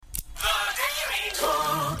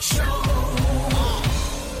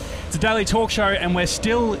Daily Talk Show, and we're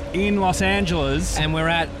still in Los Angeles. And we're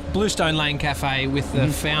at Bluestone Lane Cafe with the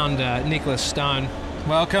founder, Nicholas Stone.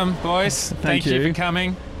 Welcome, boys. Thank you for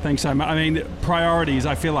coming. Thanks so much. I mean, priorities,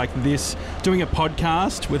 I feel like this, doing a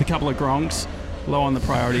podcast with a couple of gronks, low on the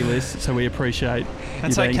priority list, so we appreciate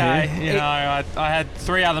That's you being okay. here. You know, I had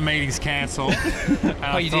 3 other meetings cancelled, and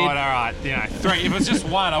I thought, all right, 3. If it was just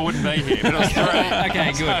 1, I wouldn't be here, but it was 3.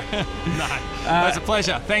 Okay, good. It's a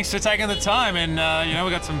pleasure. Thanks for taking the time, and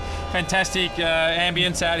we've got some fantastic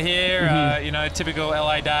ambience out here. Typical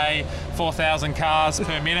LA day, 4,000 cars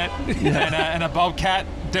per minute, and a bobcat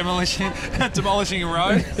demolishing a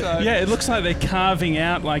road. So. Yeah, it looks like they're carving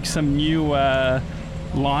out like some new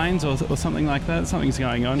lines or something like that. Something's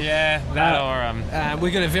going on. Yeah, that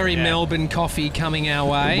we've got a very Melbourne coffee coming our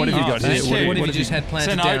way. What have you got here? What have you just had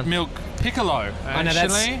planted down? It's an oat milk piccolo, actually. I know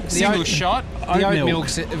that's single shot. The oat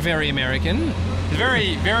milk's very American.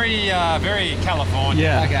 Very, very, very California.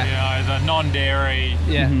 Yeah. Okay. You know, the non-dairy.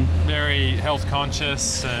 Yeah. Very health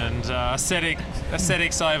conscious and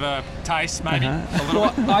aesthetics over taste, maybe a little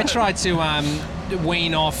bit. I tried to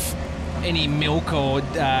wean off any milk or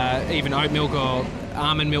even oat milk or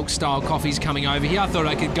almond milk style coffees coming over here. I thought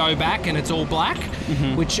I could go back and it's all black,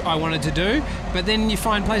 which I wanted to do. But then you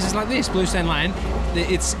find places like this, Bluestone Lane,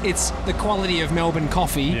 it's the quality of Melbourne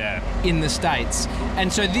coffee in the States.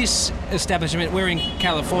 And so this establishment, we're in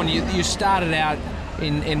California, you started out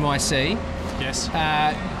in NYC. Yes.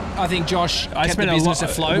 I think Josh kept the business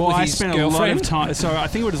afloat with his girlfriend. A lot of time. So I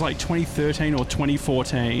think it was like 2013 or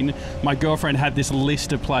 2014. My girlfriend had this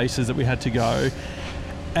list of places that we had to go.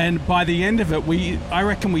 And by the end of it, I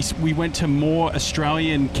reckon we went to more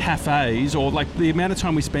Australian cafes, or like the amount of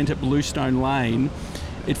time we spent at Bluestone Lane,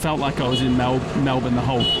 it felt like I was in Melbourne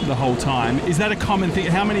the whole time. Is that a common thing?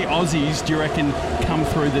 How many Aussies do you reckon come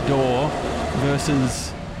through the door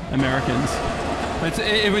versus Americans?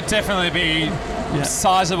 It would definitely be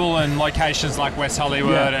sizable in locations like West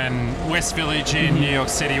Hollywood and West Village in New York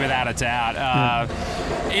City, without a doubt.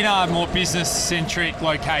 In our more business-centric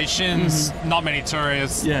locations, not many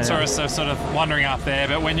tourists are sort of wandering up there,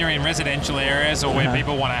 but when you're in residential areas or where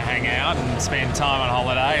people want to hang out and spend time on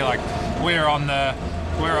holiday, like we're on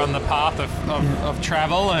the path of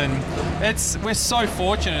travel, and we're so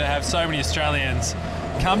fortunate to have so many Australians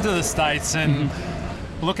come to the States and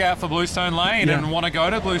look out for Bluestone Lane and want to go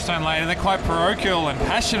to Bluestone Lane, and they're quite parochial and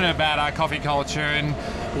passionate about our coffee culture, and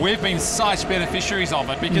we've been such beneficiaries of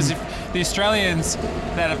it because if the Australians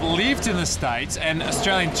that have lived in the States and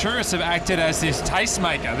Australian tourists have acted as this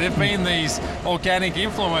tastemaker. They've been these organic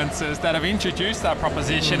influencers that have introduced that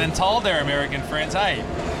proposition and told their American friends, hey,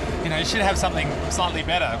 you should have something slightly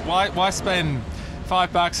better. Why spend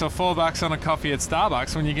 $5 or $4 on a coffee at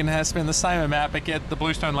Starbucks when you can spend the same amount but get the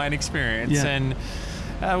Bluestone Lane experience? And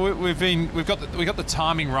we got the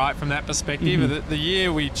timing right from that perspective. The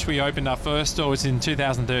year which we opened our first store was in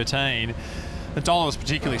 2013. The dollar was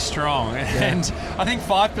particularly strong, and I think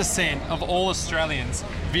 5% of all Australians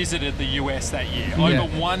visited the US that year. Over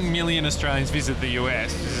 1 million Australians visited the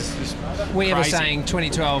US. We were saying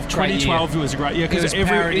 2012. 2012 was great, because in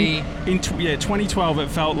 2012 it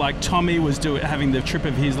felt like Tommy was having the trip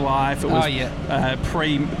of his life. It was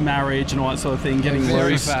pre-marriage and all that sort of thing, getting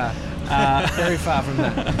very loose. far. Very far from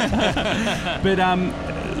that. But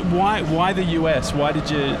why the US? Why did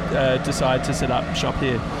you decide to set up shop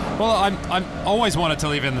here? Well, I always wanted to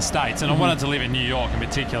live in the States, and I wanted to live in New York in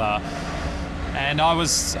particular. And I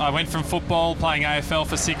went from football, playing AFL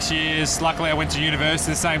for 6 years. Luckily, I went to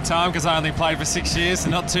university at the same time because I only played for 6 years, so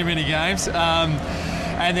not too many games.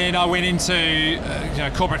 And then I went into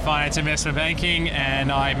corporate finance, investment banking,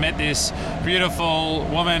 and I met this beautiful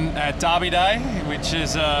woman at Derby Day, which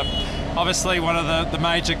is obviously one of the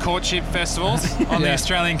major courtship festivals on the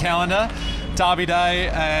Australian calendar, Derby Day,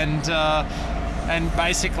 and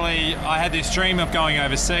basically I had this dream of going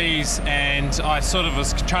overseas, and I sort of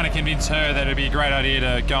was trying to convince her that it'd be a great idea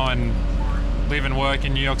to go and live and work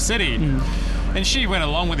in New York City. And she went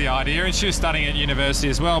along with the idea, and she was studying at university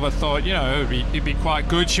as well, but thought, it'd be quite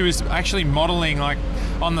good. She was actually modelling like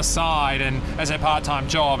on the side and as a part-time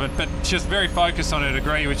job, but she was very focused on her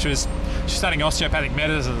degree, which was she's studying osteopathic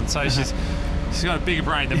medicine, so she's got a bigger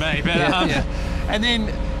brain than me. But and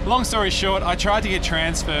then, long story short, I tried to get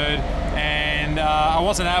transferred, and I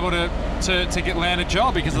wasn't able to land a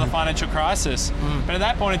job because of the financial crisis. But at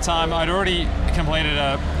that point in time, I'd already completed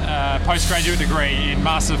a postgraduate degree in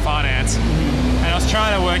Master of Finance, and I was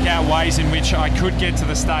trying to work out ways in which I could get to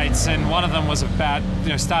the States, and one of them was about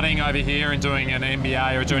studying over here and doing an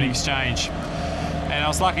MBA or doing an exchange. And I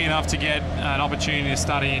was lucky enough to get an opportunity to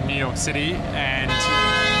study in New York City, and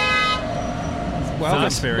Welcome.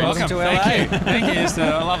 experience. Welcome to Thank LA. you. Thank you. It's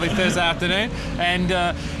a lovely Thursday afternoon. And,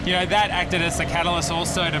 that acted as the catalyst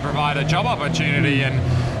also to provide a job opportunity. And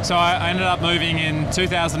so I ended up moving in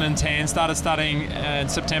 2010, started studying in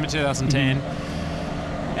September 2010.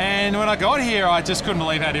 And when I got here, I just couldn't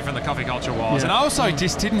believe how different the coffee culture was. Yeah. And I also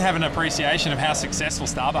just didn't have an appreciation of how successful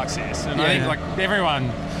Starbucks is. And I think, like, everyone,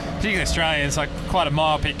 particularly Australians, like, quite a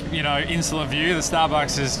myopic, insular view. The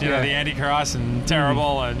Starbucks is, the Antichrist and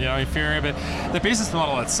terrible and, inferior. But the business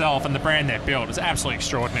model itself and the brand they've built is absolutely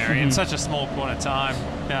extraordinary in such a small point of time.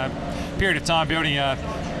 Period of time building a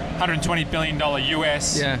 $120 billion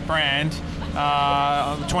US brand,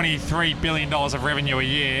 $23 billion of revenue a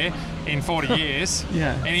year in 40 years,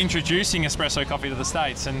 and introducing espresso coffee to the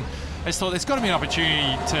States. And I just thought there's got to be an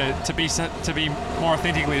opportunity to be more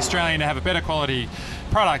authentically Australian, to have a better quality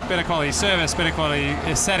product, better quality service, better quality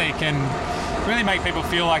aesthetic, and really make people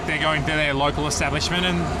feel like they're going to their local establishment.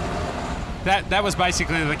 And that was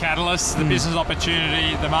basically the catalyst, the business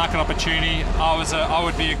opportunity, the market opportunity. I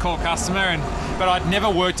would be a core customer, but I'd never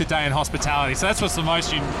worked a day in hospitality. So that's what's the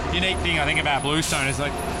most unique thing I think about Bluestone, is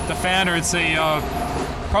like the founder and CEO of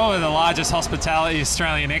probably the largest hospitality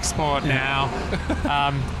Australian export now.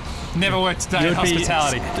 Never worked a day in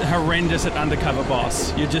hospitality. Horrendous at Undercover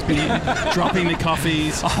Boss. You'd just be dropping the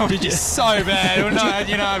coffees. So bad. Well, no,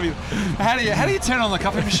 how do you turn on the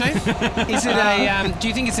coffee machine? Is it do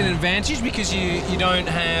you think it's an advantage because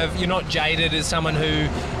you're not jaded as someone who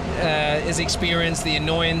has experienced the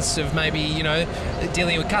annoyance of maybe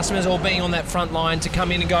dealing with customers or being on that front line to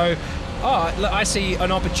come in and go, I see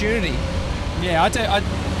an opportunity? Yeah, I do.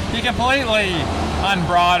 You're completely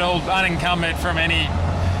unbridled, unencumbered from any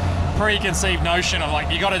preconceived notion of, like,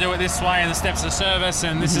 you got to do it this way and the steps of service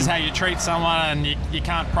and this is how you treat someone, and you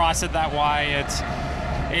can't price it that way.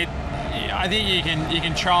 I think you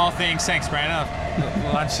can trial things. Thanks, Brandon.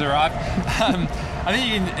 Lunch arrived. I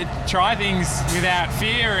think you can try things without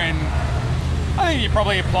fear, and I think you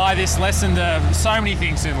probably apply this lesson to so many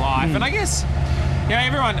things in life. And I guess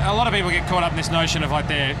a lot of people get caught up in this notion of, like,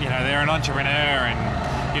 they're an entrepreneur and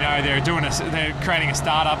they're creating a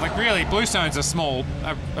startup. Like, really, Bluestone's a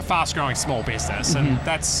fast-growing small business, and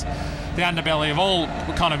that's the underbelly of all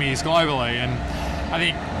economies globally. And I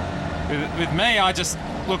think with me, I just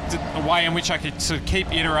looked at a way in which I could sort of keep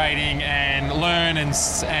iterating and learn, and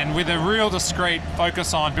with a real discrete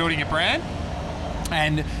focus on building a brand,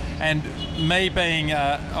 and me being,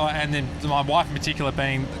 and then my wife in particular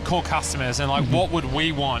being core customers, and like, what would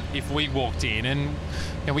we want if we walked in? And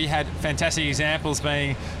we had fantastic examples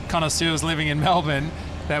being connoisseurs living in Melbourne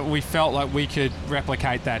that we felt like we could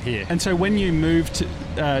replicate that here. And so when you moved to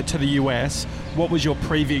the US, what was your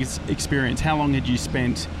previous experience? How long had you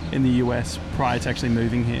spent in the US prior to actually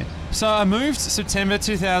moving here? So I moved September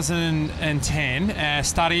 2010,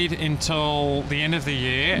 studied until the end of the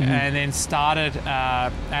year, and then started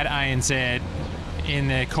at ANZ in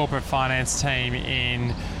their corporate finance team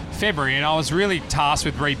in February. And I was really tasked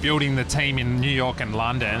with rebuilding the team in New York and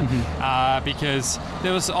London, because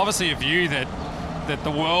there was obviously a view that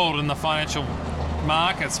the world and the financial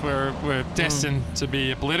markets were destined to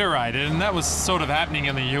be obliterated, and that was sort of happening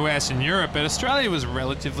in the US and Europe, but Australia was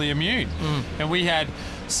relatively immune. And we had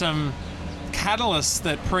some catalysts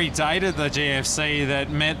that predated the GFC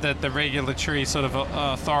that meant that the regulatory sort of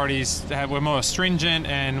authorities were more stringent,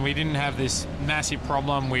 and we didn't have this massive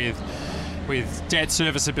problem with debt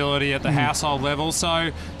serviceability at the household level.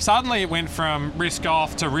 So suddenly it went from risk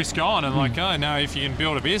off to risk on, and like, oh no, if you can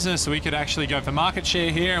build a business, we could actually go for market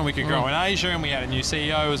share here, and we could grow in Asia, and we had a new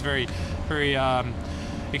CEO who was very, very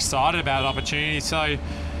excited about the opportunity. So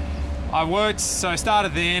I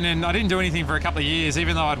started then, and I didn't do anything for a couple of years,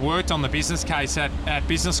 even though I'd worked on the business case at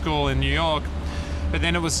business school in New York. But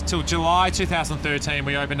then it was till July 2013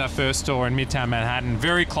 we opened our first store in Midtown Manhattan,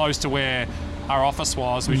 very close to where our office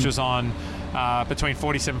was, which was on between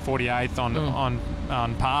 47th and 48th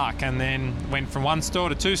on Park, and then went from one store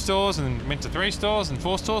to two stores, and went to 3 stores and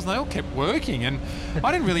 4 stores, and they all kept working. And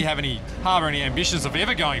I didn't really harbour any ambitions of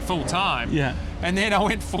ever going full time. Yeah. And then I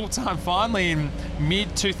went full time finally in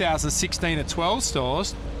mid 2016 at 12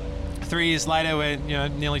 stores. 3 years later, we're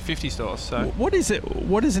nearly 50 stores. So what is it?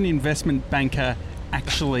 What does an investment banker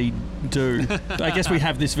actually do? I guess we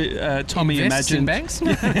have this Tommy Invests imagined in banks?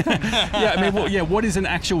 What is an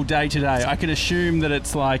actual day to day? I can assume that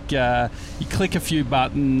it's like you click a few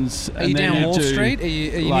buttons. Are you down Wall Street? Are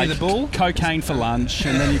you like near the bull? Cocaine for lunch,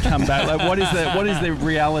 and then you come back. Like, what is the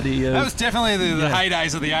reality of? That was definitely the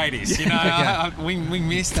heydays of the 80s. We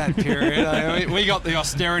missed that period. We got the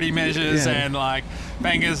austerity measures, and like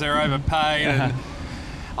bankers are overpaid. And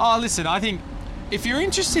listen, I think if you're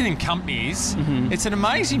interested in companies, it's an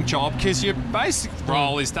amazing job because your basic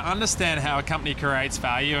role is to understand how a company creates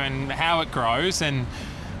value and how it grows and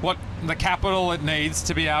what the capital it needs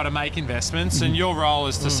to be able to make investments. And your role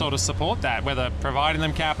is to sort of support that, whether providing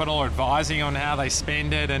them capital or advising on how they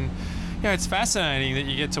spend it. And it's fascinating that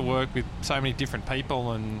you get to work with so many different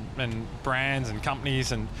people and brands and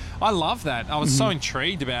companies. And I love that. I was so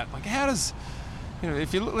intrigued about, like, how does,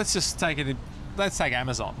 if you look, let's take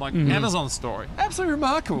Amazon. Like, Amazon's story. Absolutely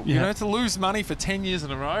remarkable. Yeah. To lose money for 10 years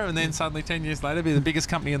in a row and then suddenly 10 years later be the biggest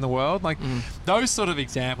company in the world. Like, those sort of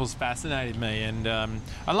examples fascinated me. And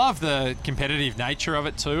I love the competitive nature of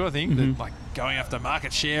it too, I think. That, like, going after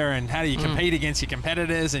market share and how do you compete against your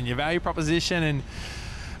competitors and your value proposition. And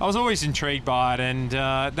I was always intrigued by it, and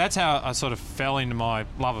that's how I sort of fell into my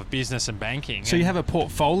love of business and banking. So you have a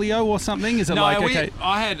portfolio or something? Is it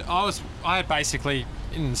I had basically,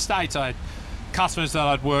 in the States, I had customers that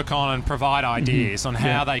I'd work on and provide ideas on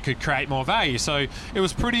how they could create more value. So it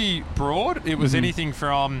was pretty broad. It was anything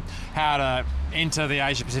from how to enter the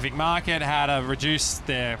Asia Pacific market, how to reduce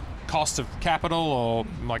their cost of capital, or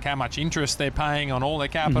like how much interest they're paying on all their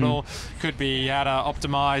capital. Could be how to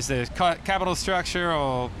optimize their capital structure,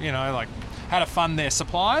 or like how to fund their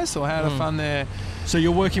suppliers, or how to fund their. So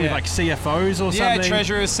you're working with like CFOs or something? Yeah,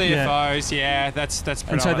 treasurers, CFOs. Yeah, that's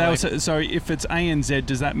predominantly. And so if it's ANZ,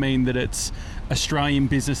 does that mean that it's Australian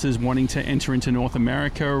businesses wanting to enter into North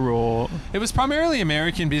America, or? It was primarily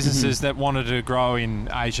American businesses that wanted to grow in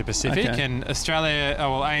Asia Pacific, and Australia,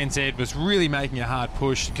 ANZ was really making a hard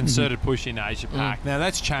push, concerted push in Asia Pac. Now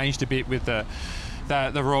that's changed a bit with the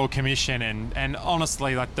Royal Commission, and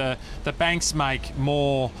honestly, like the banks make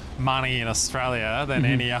more money in Australia than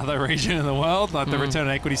any other region in the world. Like the return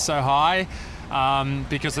on equity is so high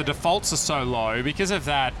because the defaults are so low. Because of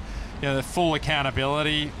that, the full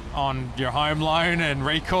accountability on your home loan and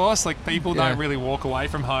recourse. Like people don't really walk away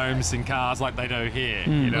from homes and cars like they do here.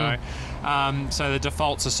 So the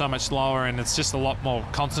defaults are so much lower, and it's just a lot more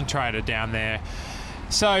concentrated down there.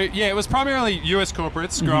 So, it was primarily US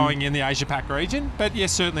corporates growing in the Asia-Pac region. But,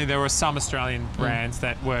 certainly there were some Australian brands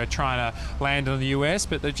that were trying to land in the US,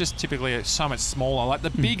 but they're just typically so much smaller. Like the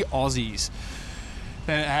big Aussies,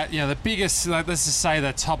 the biggest, like, let's just say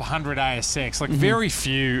the top 100 ASX, like very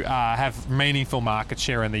few have meaningful market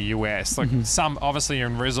share in the US. Like some obviously are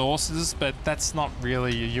in resources, but that's not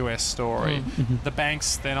really a US story. The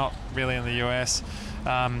banks, they're not really in the US.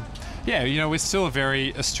 We're still a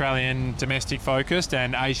very Australian domestic focused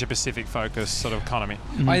and Asia Pacific focused sort of economy.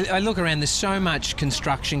 I look around, there's so much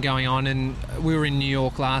construction going on, and we were in New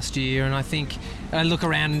York last year, and I look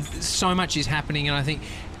around, so much is happening, and I think,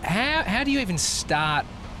 how do you even start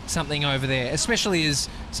something over there, especially as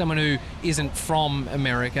someone who isn't from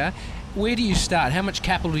America? Where do you start? How much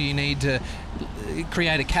capital do you need to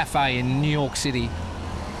create a cafe in New York City?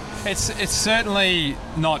 It's certainly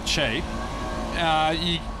not cheap.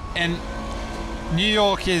 And New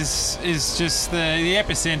York is just the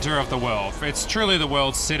epicenter of the world. It's truly the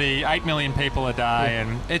world's city, 8 million people a day,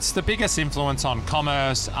 and it's the biggest influence on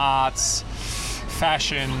commerce, arts,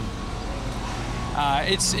 fashion.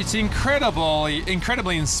 It's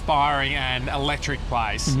incredibly inspiring and electric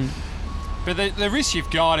place. But the risk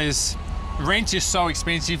you've got is rent is so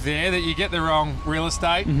expensive there that you get the wrong real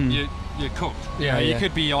estate, you're cooked. You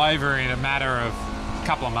could be over in a matter of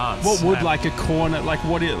couple of months. What would like a corner, like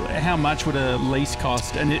how much would a lease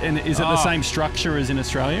cost, and is it the same structure as in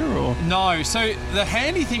Australia, or? No, so the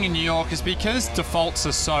handy thing in New York is because defaults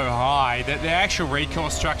are so high that the actual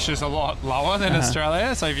recourse structure is a lot lower than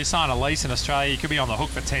Australia. So if you sign a lease in Australia, you could be on the hook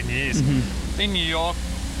for 10 years. In New York,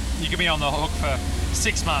 you could be on the hook for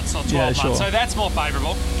 6 months or 12 months. So that's more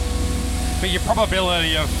favourable, but your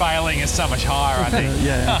probability of failing is so much higher, I think.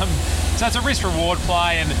 So it's a risk reward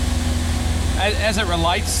play, and as it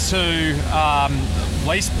relates to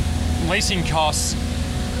leasing costs,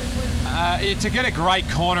 to get a great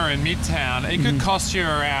corner in Midtown, it could cost you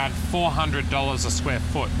around $400 a square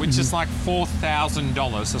foot, which is like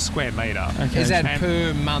 $4,000 a square metre. Is that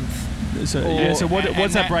per month? So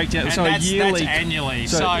what's that breakdown? So yearly? That's annually.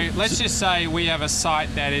 So let's just say we have a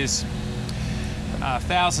site that is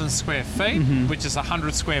 1,000 square feet, which is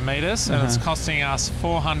 100 square metres, and it's costing us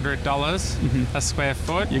 $400 a square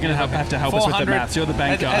foot. You're going to have to help us with the maths. You're the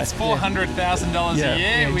bank guy. That's $400,000 a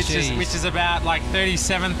year, which is about like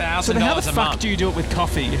 $37,000 a month. So how the fuck do you do it with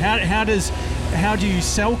coffee? How do you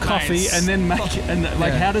sell coffee and then make it, and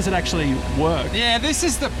how does it actually work? Yeah, this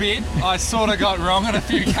is the bit I sort of got wrong on a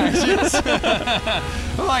few occasions.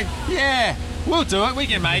 We'll do it, we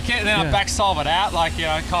can make it, and then I back solve it out,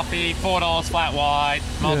 coffee, $4 flat white,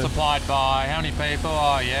 multiplied by how many people?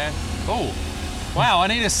 wow, I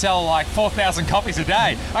need to sell like 4,000 copies a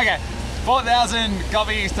day. Okay, 4,000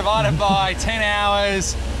 copies divided by 10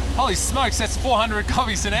 hours. Holy smokes, that's 400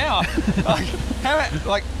 copies an hour.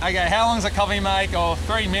 How long does a coffee make? Or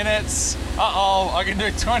 3 minutes? I can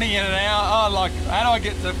do 20 in an hour. Oh, like, how do I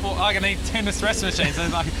get to I can need 10 espresso machines.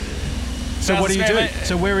 And like, so what do you do?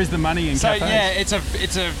 So where is the money in cafes? So yeah, it's a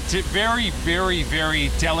very, very, very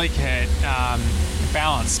delicate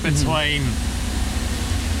balance between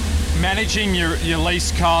managing your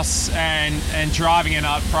lease costs and driving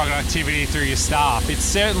enough productivity through your staff. It's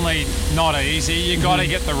certainly not easy. You've got to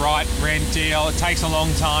get the right rent deal. It takes a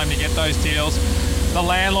long time to get those deals. The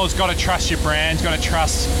landlord's got to trust your brand, got to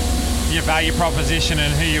trust your value proposition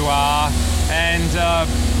and who you are. And,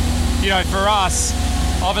 for us,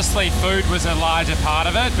 obviously food was a larger part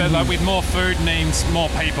of it, but like with more food means more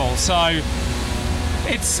people. So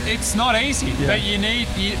it's not easy, but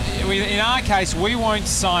in our case, we won't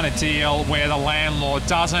sign a deal where the landlord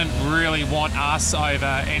doesn't really want us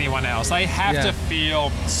over anyone else. They have to feel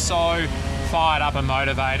so fired up and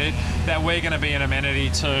motivated that we're going to be an amenity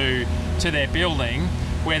to their building,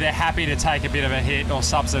 where they're happy to take a bit of a hit or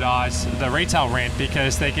subsidise the retail rent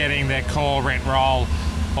because they're getting their core rent roll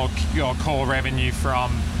or core revenue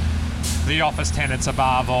from the office tenants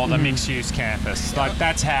above or the mixed-use campus. Like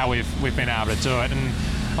that's how we've been able to do it. And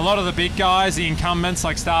a lot of the big guys, the incumbents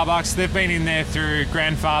like Starbucks, they've been in there through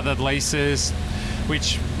grandfathered leases,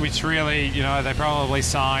 which really, they probably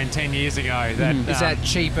signed 10 years ago. Is that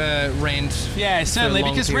cheaper rent? Yeah, certainly,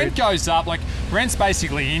 because rent goes up. Like rent's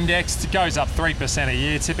basically indexed. It goes up 3% a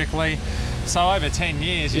year typically. So over 10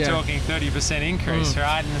 years, you're talking 30% increase,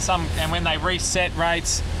 right? And when they reset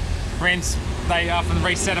rates, rents, they often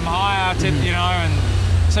reset them higher,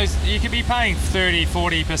 and so you could be paying 30,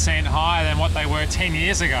 40% higher than what they were 10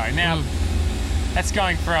 years ago. Now, that's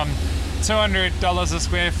going from $200 a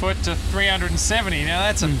square foot to $370. Now,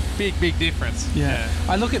 that's a big, big difference. Yeah.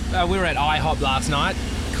 I look at, we were at IHOP last night.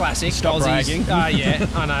 Classic. Stop bragging. Yeah,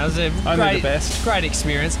 I know. It was a great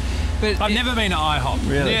experience. But I've never been to IHOP.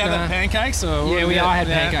 Really? Yeah, the pancakes? Or I had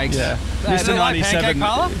pancakes. Yeah. Mr. 97. Pancake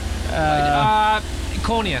parlour?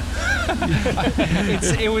 Cornea.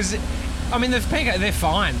 The pancake, they're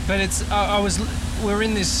fine, but we're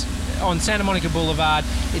in this on Santa Monica Boulevard.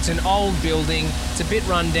 It's an old building. It's a bit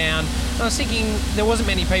run down. And I was thinking there wasn't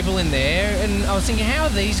many people in there, and I was thinking, how are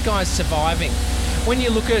these guys surviving? When you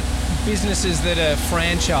look at businesses that are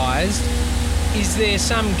franchised, is there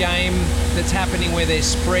some game that's happening where they're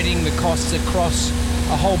spreading the costs across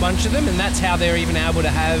a whole bunch of them, and that's how they're even able to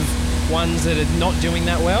have ones that are not doing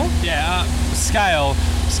that well? Yeah, scale.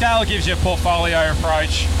 Scale gives you a portfolio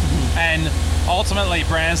approach, and ultimately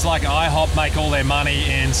brands like IHOP make all their money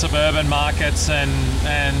in suburban markets and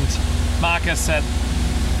markets that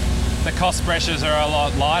the cost pressures are a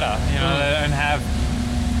lot lighter, and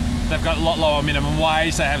they've got a lot lower minimum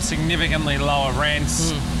wage, they have significantly lower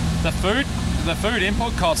rents. The food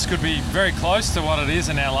input costs could be very close to what it is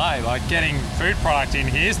in LA. Like getting food product in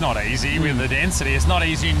here is not easy with the density. It's not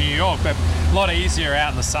easy in New York, but a lot easier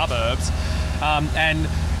out in the suburbs. And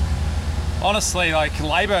honestly, like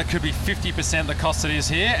labour could be 50% the cost it is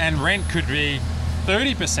here, and rent could be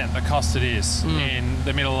 30% the cost it is in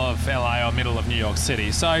the middle of LA or middle of New York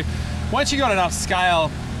City. So once you've got enough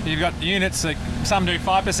scale, you've got units that some do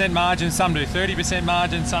 5% margin, some do 30%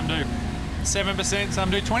 margin, some do 7%,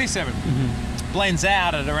 some do 27%. Blends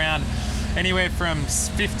out at around anywhere from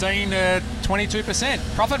 15 to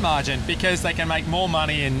 22% profit margin because they can make more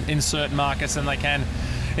money in certain markets than they can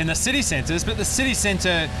in the city centres. But the city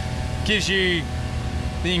centre gives you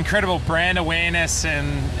the incredible brand awareness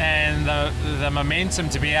and the momentum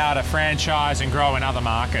to be able to franchise and grow in other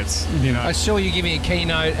markets. I saw you give me a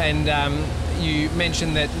keynote, and you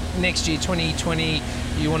mentioned that next year, 2020,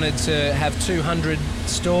 you wanted to have 200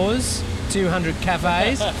 stores, 200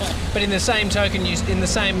 cafes. But in the same token, in the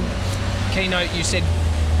same keynote, you said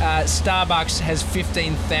Starbucks has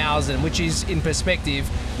 15,000, which is, in perspective,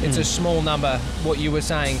 it's a small number. What you were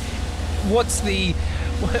saying. What's the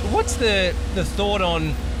thought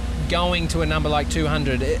on going to a number like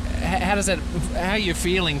 200? How are you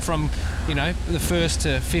feeling from the first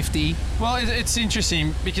to 50? Well, it's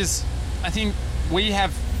interesting because I think we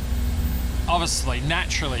have obviously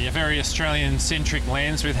naturally a very Australian-centric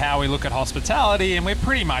lens with how we look at hospitality, and we're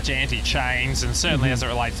pretty much anti-chains, and certainly as it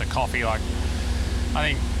relates to coffee. Like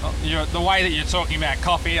I think the way that you're talking about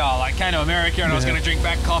coffee, I came to America and I was going to drink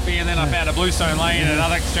back coffee, and then I found a Bluestone Lane and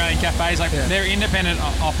other Australian cafes. They're independent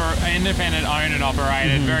owned and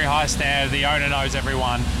operated, very high standard. The owner knows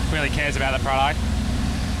everyone, really cares about the product.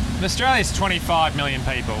 In Australia, it's 25 million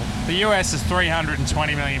people. The US is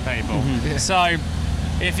 320 million people. So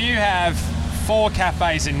if you have 4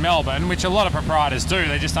 cafes in Melbourne, which a lot of proprietors do,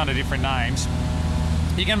 they're just under different names,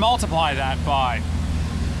 you can multiply that by,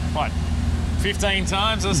 what, 15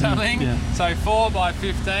 times or something? Yeah. So 4 by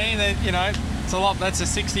 15, then, it's a lot. That's a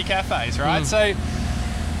 60 cafes, right? So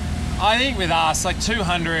I think with us, like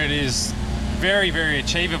 200 is very, very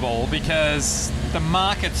achievable because the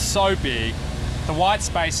market's so big, the white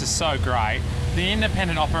space is so great, the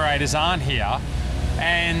independent operators aren't here,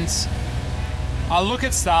 and I look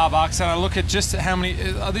at Starbucks and I look at just how many.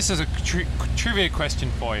 This is a trivia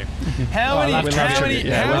question for you. How many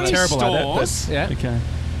stores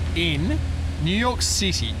in New York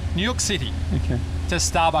City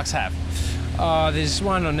does Starbucks have? There's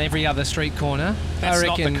one on every other street corner. That's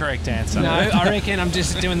not the correct answer. No, I reckon I'm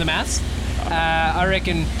just doing the maths. I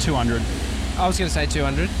reckon 200. I was going to say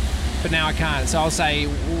 200, but now I can't. So I'll say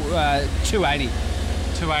 280.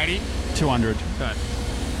 280? 200. Good.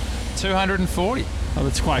 240. Oh,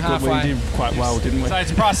 that's quite good. Halfway. We did quite well, didn't we? So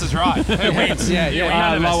it's Price is Right. Who wins?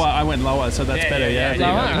 Lower. I went lower, so that's better. Yeah.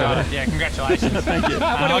 Lower. Yeah, congratulations. Thank you.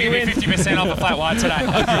 I'll give you 50% off a flat white today.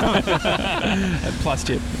 Plus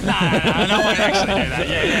tip. No, I won't actually do that.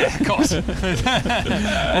 Yeah, of course.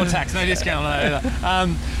 Or tax, no discount on that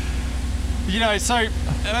either. So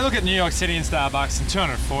I look at New York City and Starbucks and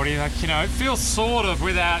 240, it feels sort of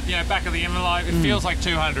without, back of the envelope, it feels like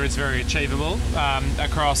 200 is very achievable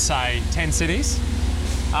across, say, 10 cities.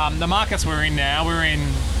 The markets we're in now, we're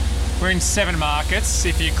in 7 markets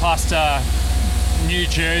if you cluster New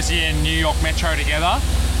Jersey and New York Metro together.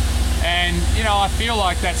 And, I feel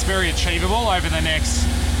like that's very achievable over the next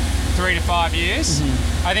 3 to 5 years.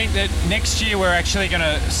 I think that next year we're actually going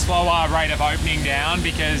to slow our rate of opening down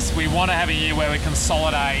because we want to have a year where we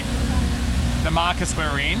consolidate the markets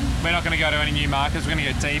we're in. We're not going to go to any new markets. We're going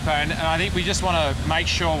to go deeper. And I think we just want to make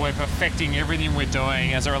sure we're perfecting everything we're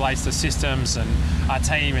doing as it relates to systems and our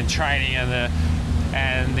team and training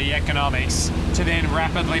and the economics to then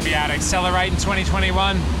rapidly be able to accelerate in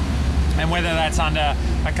 2021. And whether that's under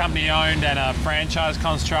a company owned and a franchise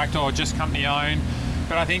construct or just company owned.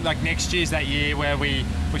 But I think like next year's that year where we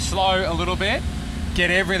slow a little bit,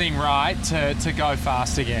 get everything right to go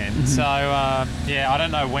fast again. So I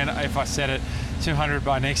don't know if I said it 200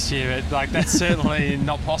 by next year, but like that's certainly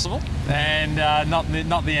not possible and not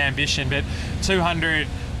the ambition. But 200,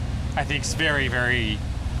 I think, is very, very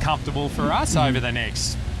comfortable for us over the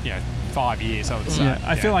next 5 years. I would say. Yeah,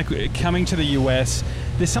 I feel like coming to the US,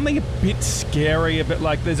 there's something a bit scary.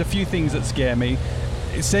 There's a few things that scare me.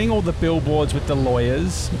 Seeing all the billboards with the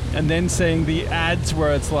lawyers and then seeing the ads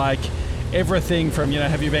where it's like everything from,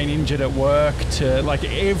 have you been injured at work to like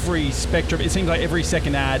every spectrum. It seems like every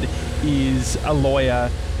second ad is a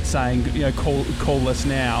lawyer saying, call us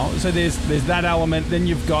now. So there's that element. Then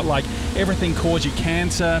you've got like everything cause you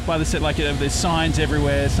cancer by the set. Like there's signs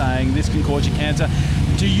everywhere saying this can cause you cancer.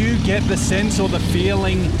 Do you get the sense or the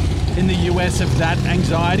feeling in the US of that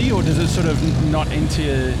anxiety, or does it sort of not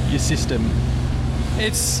enter your system?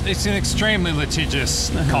 It's an extremely litigious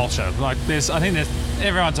culture. Like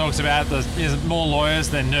everyone talks about there's more lawyers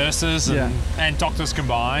than nurses and doctors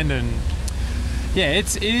combined, and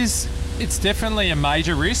it's definitely a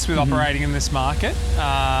major risk with operating in this market.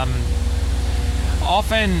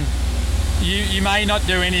 Often you may not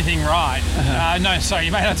do anything right.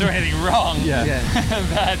 You may not do anything wrong.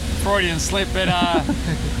 That Freudian slip, but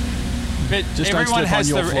everyone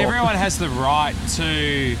has the right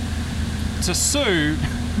to sue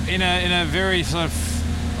in a very sort of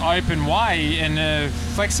open way, in a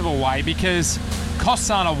flexible way, because costs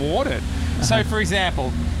aren't awarded. So, for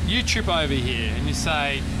example, you trip over here and you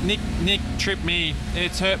say, Nick tripped me,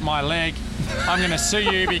 it's hurt my leg, I'm going to sue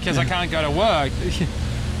you because I can't go to work.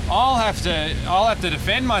 I'll have to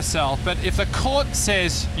defend myself, but if the court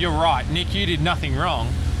says you're right, Nick, you did nothing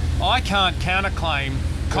wrong, I can't counterclaim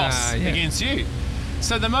costs against you.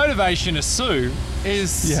 So the motivation to sue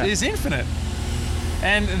is infinite.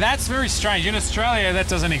 And that's very strange. In Australia, that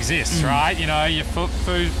doesn't exist, right?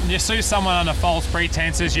 You sue someone under false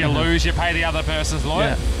pretenses, you lose, you pay the other person's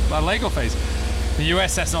legal fees. In the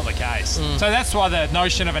US, that's not the case. So that's why the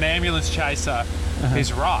notion of an ambulance chaser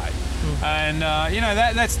is right. And,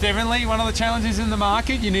 that's definitely one of the challenges in the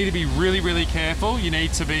market. You need to be really, really careful. You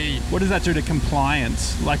need to be... What does that do to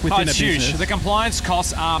compliance, like within a business? Huge. The compliance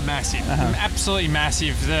costs are massive, absolutely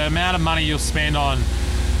massive. The amount of money you'll spend on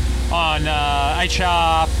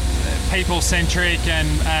HR, people-centric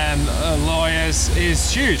and lawyers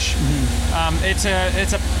is huge. It's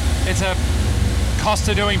a cost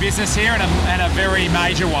of doing business here and a very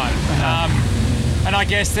major one. And I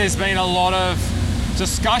guess there's been a lot of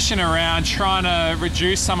discussion around trying to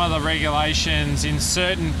reduce some of the regulations in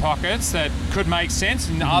certain pockets that could make sense,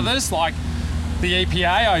 and others, like the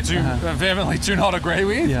EPA, I vehemently do not agree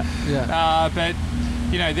with. But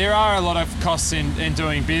there are a lot of costs in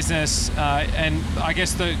doing business, and I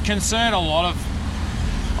guess the concern a lot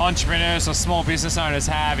of entrepreneurs or small business owners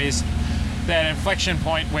have is that inflection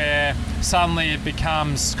point where suddenly it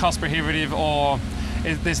becomes cost prohibitive, or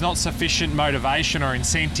there's not sufficient motivation or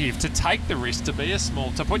incentive to take the risk, to be a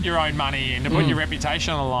small, to put your own money in, to put your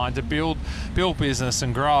reputation on the line, to build business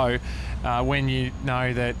and grow, when you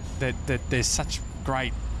know that there's such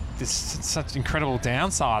incredible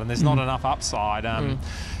downside and there's not enough upside.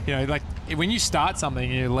 Like when you start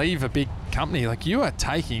something, you leave a big company, like you are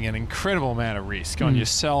taking an incredible amount of risk on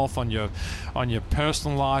yourself, on your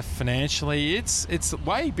personal life, financially. It's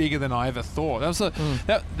way bigger than I ever thought.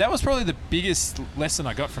 That was probably the biggest lesson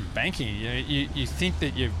I got from banking. You think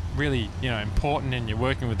that you're really important and you're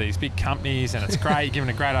working with these big companies and it's great, you're giving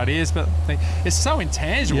it great ideas, but it's so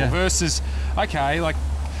intangible versus like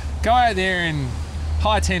go out there and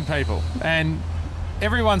hire 10 people and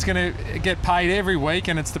everyone's going to get paid every week,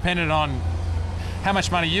 and it's dependent on how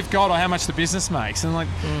much money you've got or how much the business makes. And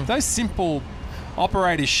those simple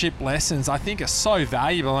operatorship lessons I think are so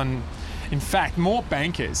valuable, and in fact more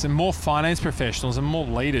bankers and more finance professionals and more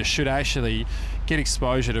leaders should actually get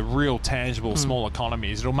exposure to real tangible small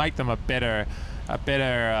economies. It'll make them a better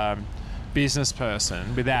business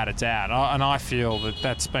person without a doubt. And I feel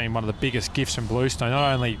that's been one of the biggest gifts from Bluestone,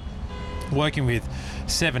 not only working with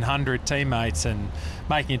 700 teammates and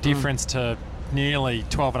making a difference to nearly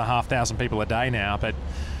 12,500 people a day now, but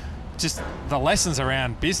just the lessons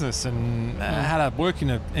around business and how to work in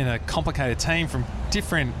a complicated team from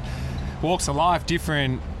different walks of life,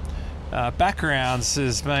 different backgrounds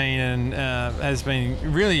has been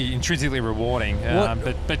really intrinsically rewarding,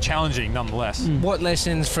 but challenging nonetheless. What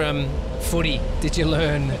lessons from footy did you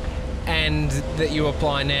learn and that you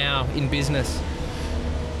apply now in business?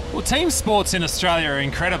 Well, team sports in Australia are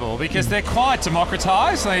incredible because they're quite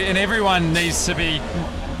democratised, and everyone needs to be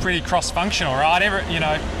pretty cross-functional, right?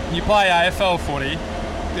 You play AFL footy,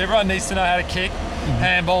 everyone needs to know how to kick,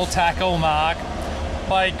 handball, tackle, mark,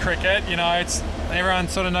 play cricket. Everyone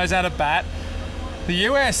sort of knows how to bat. The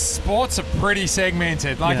US sports are pretty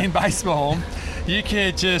segmented. In baseball, you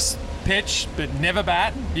could just pitch but never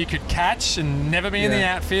bat. You could catch and never be in the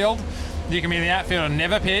outfield. You can be in the outfield and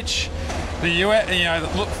never pitch. The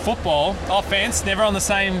US, football, offense, never on the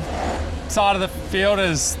same side of the field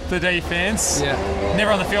as the defense. Never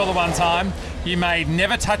on the field at one time. You may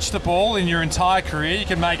never touch the ball in your entire career. You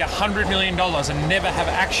can make $100 million and never have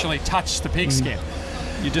actually touched the pigskin.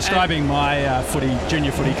 You're describing my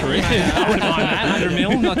junior footy career. I wouldn't mind that, 100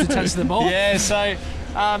 mil, not to touch the ball. Yeah, so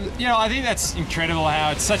I think that's incredible how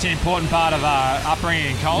it's such an important part of our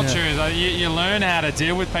upbringing and culture. You learn how to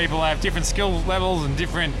deal with people who have different skill levels and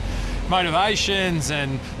different motivations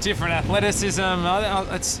and different athleticism.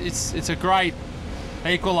 It's a great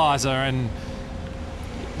equaliser, and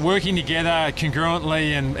working together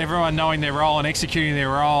congruently and everyone knowing their role and executing their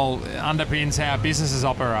role underpins how businesses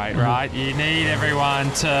operate, right? You need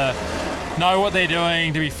everyone to know what they're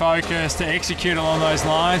doing, to be focused, to execute along those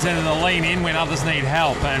lines, and then to lean in when others need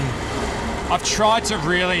help. And I've tried to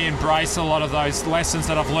really embrace a lot of those lessons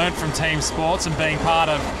that I've learned from team sports and being part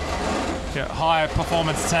of higher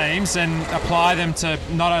performance teams, and apply them to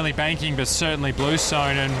not only banking but certainly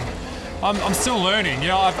Bluestone. And I'm still learning.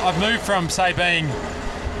 I've moved from, say, being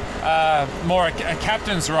more a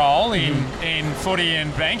captain's role in footy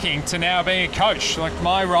and banking to now being a coach.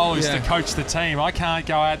 My role is to coach the team. I can't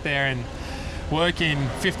go out there and work in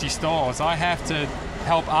 50 stores. I have to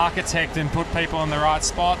help architect and put people in the right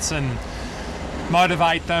spots and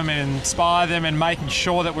motivate them and inspire them, and making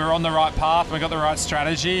sure that we're on the right path, we've got the right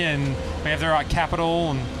strategy, and we have the right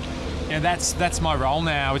capital. And that's my role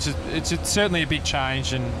now, which is it's certainly a big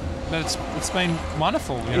change, but it's been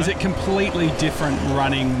wonderful. Is it completely different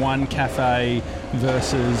running one cafe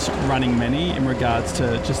versus running many in regards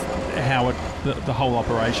to just how the whole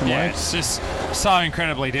operation works? It's just so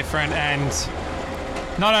incredibly different. And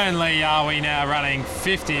not only are we now running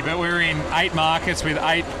 50, but we're in 8 markets with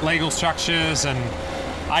 8 legal structures and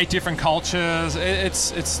 8 different cultures.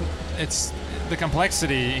 It's the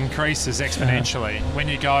complexity increases exponentially when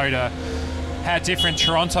you go to how different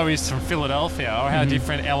Toronto is from Philadelphia, or how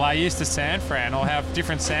different LA is to San Fran, or how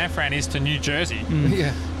different San Fran is to New Jersey.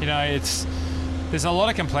 There's a lot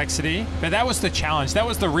of complexity, but that was the challenge. That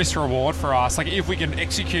was the risk reward for us. If we can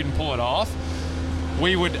execute and pull it off,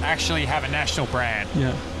 we would actually have a national brand.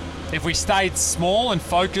 If we stayed small and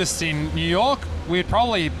focused in New York, we'd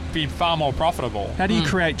probably be far more profitable. How do you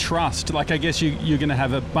create trust? I guess you're going to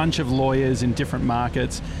have a bunch of lawyers in different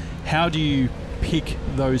markets. How do you pick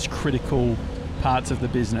those critical parts of the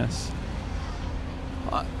business?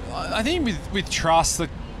 I think with trust,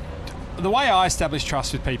 the way I establish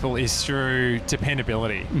trust with people is through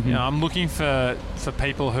dependability. Mm-hmm. I'm looking for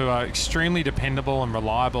people who are extremely dependable and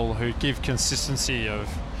reliable, who give consistency of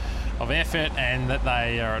effort, and that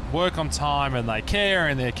they are at work on time and they care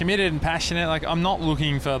and they're committed and passionate. Like, I'm not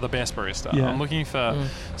looking for the best barista. Yeah. I'm looking for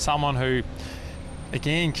someone who,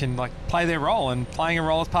 again, can like play their role, and playing a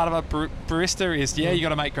role as part of a barista is, you got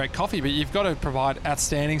to make great coffee, but you've got to provide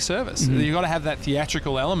outstanding service. You've got to have that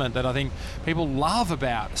theatrical element that I think people love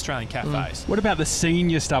about Australian cafes. What about the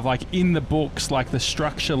senior stuff, like in the books, like the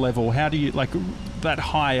structure level? How do you, like that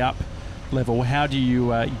high up level, how do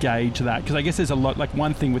you gauge that? Because I guess there's a lot, like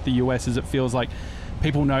one thing with the US is it feels like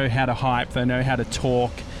people know how to hype, they know how to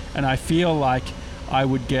talk, and I feel like I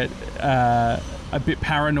would get a bit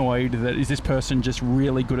paranoid that, is this person just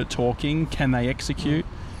really good at talking? Can they execute?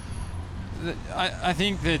 I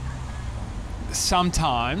think that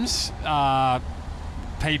sometimes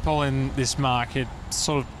people in this market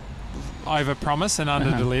sort of overpromise and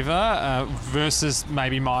underdeliver versus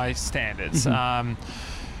maybe my standards.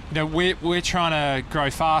 We're trying to grow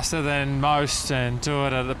faster than most and do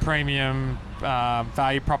it at a premium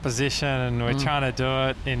value proposition, and we're trying to do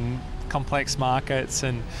it in complex markets,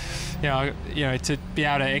 and to be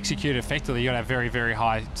able to execute effectively, you got to have very, very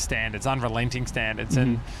high standards, unrelenting standards,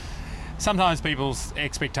 and sometimes people's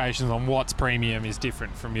expectations on what's premium is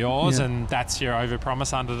different from yours, and that's your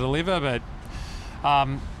overpromise, underdeliver. But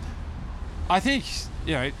I think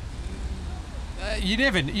you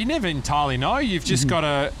never entirely know. You've just got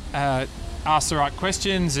to ask the right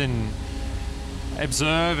questions and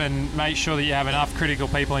observe and make sure that you have enough critical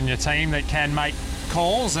people in your team that can make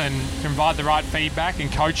calls and provide the right feedback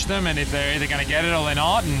and coach them, and if they're either going to get it or they're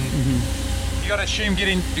not, and you got to assume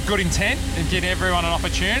getting good intent and give everyone an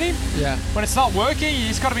opportunity. When it's not working, you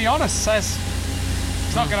just got to be honest, say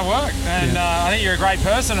it's not going to work, and I think you're a great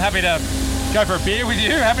person, happy to go for a beer with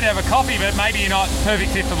you, happy to have a coffee, but maybe you're not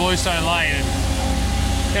perfect fit for Bluestone Lane, and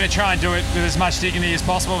going to try and do it with as much dignity as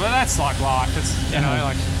possible. But that's like life. It's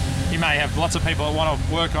like you may have lots of people that want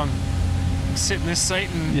to work on, sit in this seat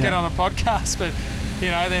and get on a podcast, but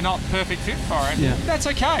they're not perfect fit for it. That's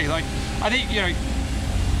okay. Like, I think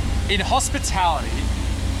in hospitality,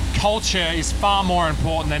 culture is far more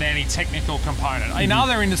important than any technical component. In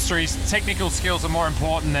other industries, technical skills are more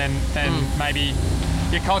important than maybe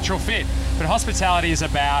your cultural fit. But hospitality is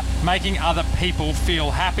about making other people feel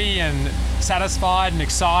happy and satisfied and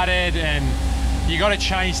excited, and you got to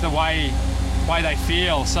change the way they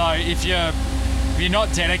feel. So if you're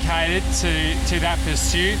not dedicated to that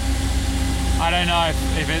pursuit, I don't know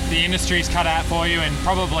if the industry's cut out for you, and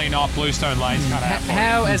probably not Bluestone Lane's cut out for you.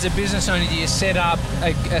 How, as a business owner, do you set up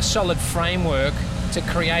a solid framework to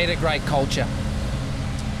create a great culture?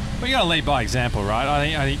 Well, you got to lead by example, right?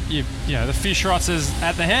 I think the fish rots is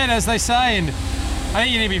at the head, as they say, and I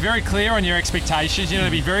think you need to be very clear on your expectations. You need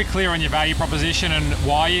to be very clear on your value proposition and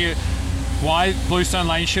why Bluestone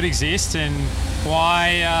Lane should exist, and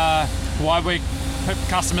why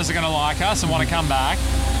customers are going to like us and want to come back.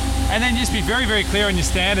 And then just be very, very clear on your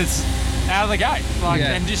standards out of the gate,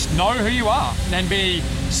 and just know who you are, and be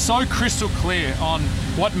so crystal clear on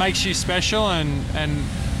what makes you special and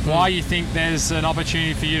why you think there's an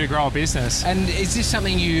opportunity for you to grow a business. And is this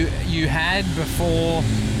something you had before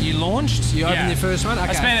you launched? You opened your first one? Okay.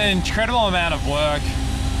 I spent an incredible amount of work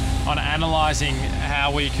on analysing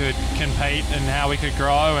how we could compete and how we could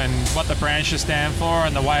grow, and what the brand should stand for,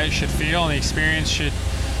 and the way it should feel, and the experience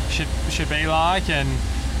should be like, and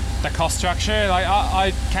the cost structure. Like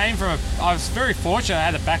I was very fortunate. I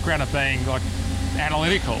had the background of being like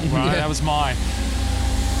analytical, right? That was my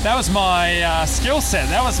skill set.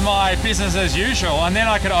 That was my business as usual. And then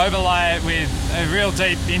I could overlay it with a real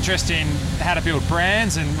deep interest in how to build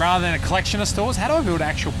brands, and rather than a collection of stores, how do I build an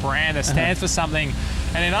actual brand that stands for something?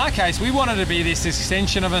 And in our case, we wanted to be this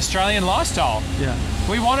extension of Australian lifestyle.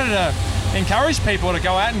 We wanted to encourage people to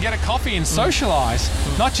go out and get a coffee and socialise,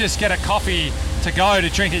 not just get a coffee to go to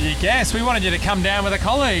drink at your guests. We wanted you to come down with a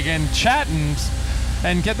colleague and chat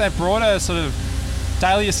and get that broader sort of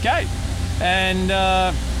daily escape. And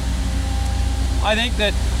I think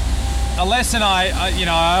that a lesson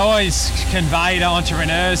I always convey to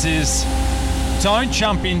entrepreneurs is, don't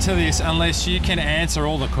jump into this unless you can answer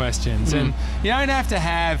all the questions. And you don't have to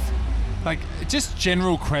have just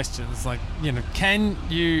general questions like, can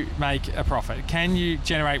you make a profit? Can you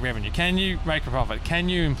generate revenue? Can you make a profit? Can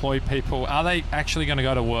you employ people? Are they actually going to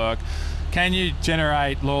go to work? Can you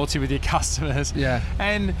generate loyalty with your customers?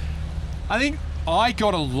 And I think I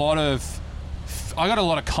got a lot of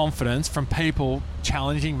confidence from people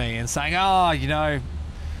challenging me and saying,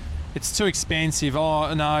 it's too expensive.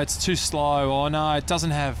 Oh no, it's too slow. Oh no, it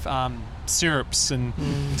doesn't have syrups and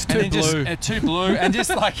it's too blue. Too blue, and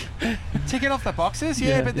just like tick it off the boxes.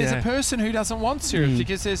 Yeah, but there's a person who doesn't want syrups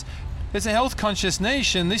because there's a health conscious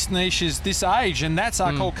niche, and this niche is this age, and that's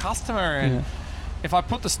our core customer. And if I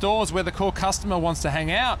put the stores where the core customer wants to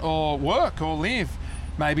hang out or work or live,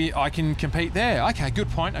 maybe I can compete there. Okay, good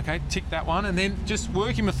point. Okay, tick that one, and then just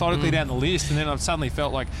working methodically down the list, and then I've suddenly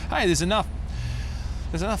felt like, hey, there's enough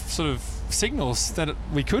sort of signals that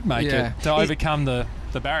we could make it to overcome the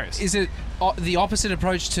barriers. Is it the opposite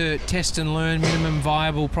approach to test and learn, minimum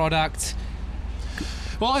viable product?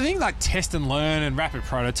 Well, I think like test and learn and rapid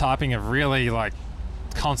prototyping are really like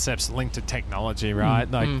concepts linked to technology, right?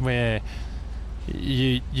 Where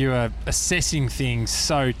you are assessing things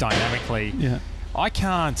so dynamically. Yeah. I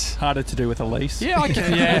can't. Harder to do with a lease. Yeah, I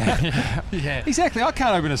can. Yeah. Exactly. I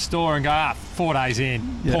can't open a store and go, 4 days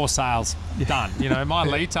in, poor sales, done. You know, my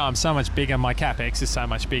lead time's so much bigger, my capex is so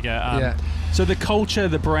much bigger. So the culture,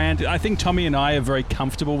 the brand, I think Tommy and I are very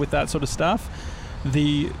comfortable with that sort of stuff.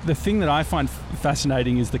 The thing that I find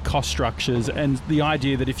fascinating is the cost structures and the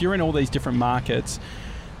idea that if you're in all these different markets,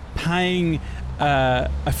 paying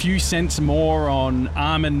a few cents more on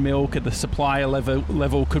almond milk at the supplier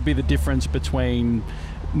level could be the difference between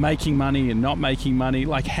making money and not making money.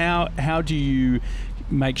 Like how do you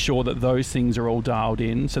make sure that those things are all dialed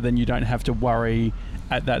in so then you don't have to worry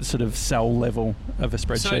at that sort of cell level of a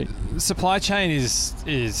spreadsheet? So supply chain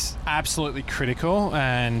is absolutely critical,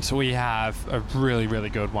 and we have a really, really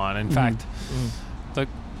good one. In fact,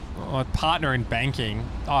 my partner in banking,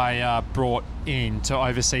 I brought in to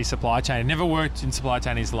oversee supply chain. Never worked in supply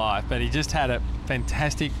chain in his life, but he just had a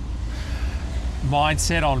fantastic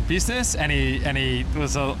mindset on business, and he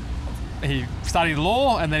studied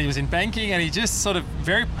law, and then he was in banking, and he just sort of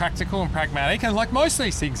very practical and pragmatic, and like most of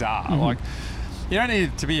these things are. Like, you don't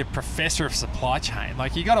need to be a professor of supply chain.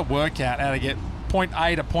 Like, you got to work out how to get point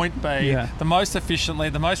A to point B the most efficiently,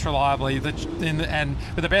 the most reliably, and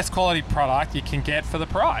with the best quality product you can get for the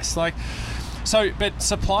price. But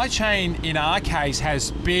supply chain in our case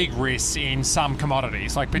has big risks in some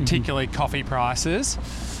commodities, like particularly coffee prices,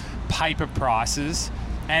 paper prices,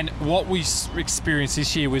 and what we experienced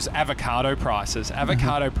this year was avocado prices.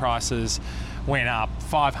 Avocado prices went up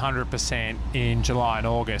 500% in July and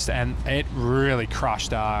August, and it really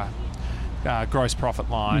crushed our gross profit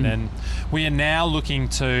line. And we are now looking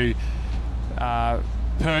to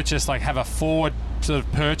purchase, like have a forward sort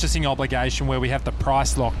of purchasing obligation where we have the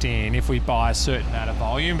price locked in if we buy a certain amount of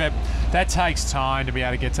volume, but that takes time to be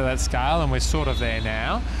able to get to that scale, and we're sort of there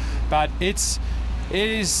now. But it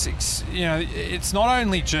is, you know, it's not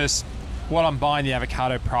only just what I'm buying the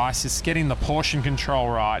avocado price, it's getting the portion control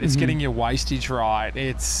right, it's getting your wastage right,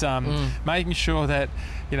 it's making sure that,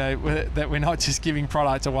 you know, that we're not just giving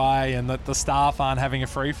product away and that the staff aren't having a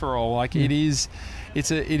free-for-all. Like it is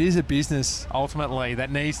a business ultimately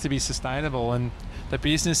that needs to be sustainable, and the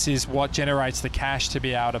business is what generates the cash to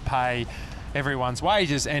be able to pay everyone's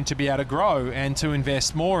wages and to be able to grow and to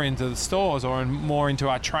invest more into the stores or more into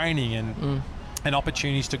our training and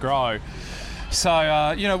opportunities to grow.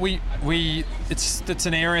 So you know, it's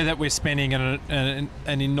an area that we're spending an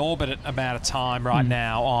inordinate amount of time right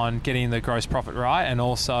now on getting the gross profit right, and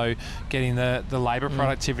also getting the labour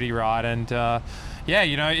productivity right. And yeah,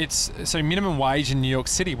 you know, it's so minimum wage in New York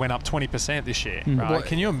City went up 20% this year. Right?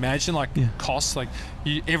 Can you imagine costs? Like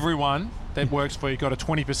everyone that works for you got a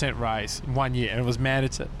 20% raise in 1 year, and it was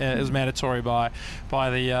mandatory by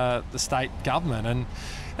the state government, and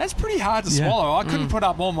that's pretty hard to swallow. I couldn't put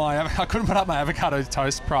up my avocado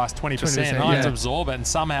toast price 20%. I had to absorb it and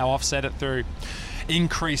somehow offset it through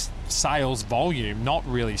increased sales volume, not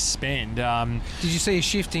really spend. Did you see a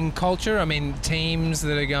shift in culture? I mean, teams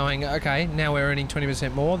that are going, okay, now we're earning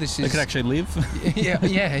 20% more. This is they could actually live.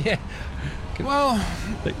 yeah. Well,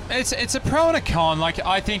 it's a pro and a con. Like,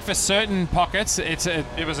 I think for certain pockets,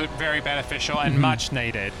 it was very beneficial and much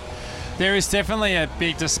needed. There is definitely a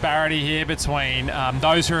big disparity here between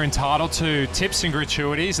those who are entitled to tips and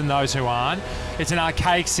gratuities and those who aren't. It's an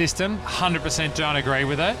archaic system, 100% don't agree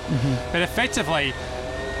with it. But effectively,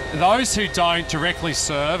 those who don't directly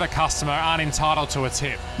serve a customer aren't entitled to a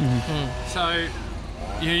tip. So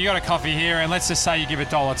you got a coffee here, and let's just say you give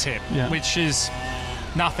 $1 tip, which is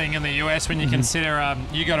nothing in the US when you consider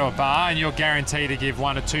you go to a bar and you're guaranteed to give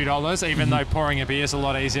 $1 to $2, even though pouring a beer is a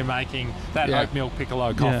lot easier making that oatmeal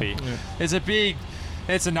piccolo coffee.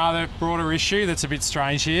 It's another broader issue that's a bit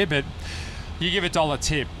strange here, but you give $1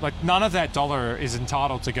 tip, like none of that dollar is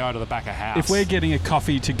entitled to go to the back of house. If we're getting a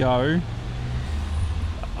coffee to go,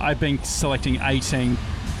 I've been selecting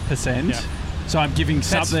 18%. So I'm giving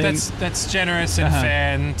something. That's generous and fair,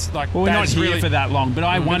 and like. Well, we're not here for that long, but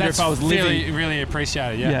I wonder if I was living. Really, really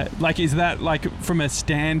appreciated. Yeah. Like, is that like from a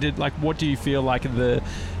standard? Like, what do you feel like the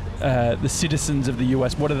citizens of the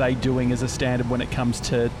US? What are they doing as a standard when it comes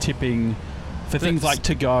to tipping for things like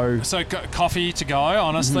to go? So coffee to go.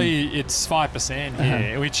 Honestly, it's 5%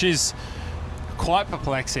 here, which is quite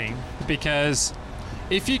perplexing because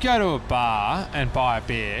if you go to a bar and buy a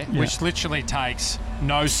beer, which literally takes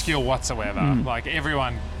no skill whatsoever, like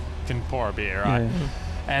everyone can pour a beer, right?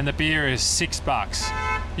 And the beer is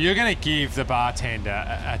 $6. You're going to give the bartender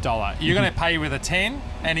a $1. You're going to pay with a 10,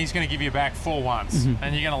 and he's going to give you back 4 ones,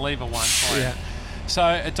 and you're going to leave a 1 for him. So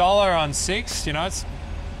 $1 on 6, you know, it's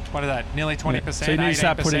what is that? Nearly 20%. So you need to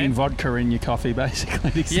start putting vodka in your coffee,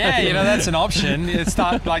 basically. Yeah, you know, that's an option. It's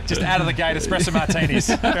start like just out of the gate espresso martinis.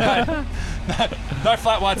 Right? No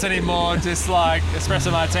flat whites anymore. Just like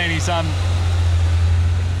espresso martinis.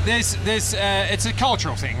 It's a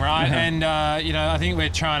cultural thing, right? And you know, I think we're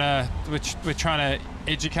trying to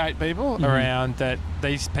educate people around that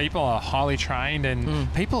these people are highly trained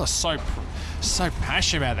and people are so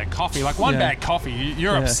passionate about their coffee. Like one bad coffee,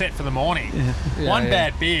 you're upset for the morning. One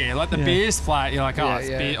bad beer, like the beer's flat, you're like, it's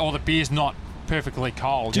beer, or the beer's not perfectly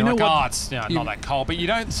cold. You're like, it's not that cold. But you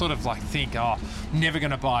don't sort of like think, never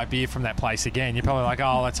going to buy a beer from that place again. You're probably like,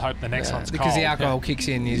 let's hope the next one's because cold. the alcohol kicks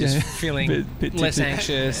in, you're just feeling bit less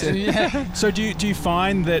anxious. So do you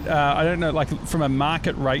find that, I don't know, like from a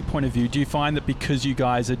market rate point of view, do you find that because you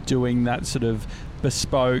guys are doing that sort of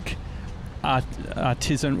bespoke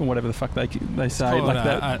artisan or whatever the fuck they say, like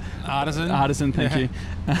that artisan, thank you.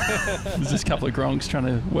 There's just a couple of gronks trying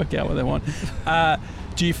to work out what they want.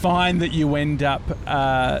 Do you find that you end up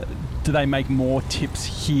do they make more tips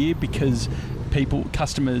here because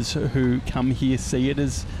customers who come here see it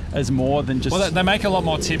as more than just... Well, they make a lot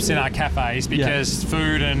more tips in our cafes because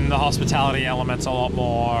food and the hospitality element's a lot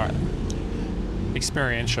more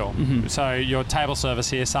experiential. So your table service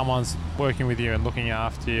here, someone's working with you and looking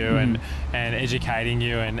after you and educating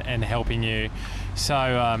you and helping you.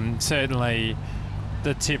 So certainly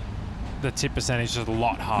the tip percentage is a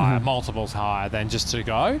lot higher, multiples higher than just to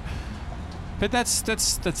go. But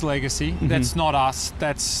that's legacy. That's not us.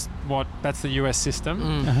 That's the US system.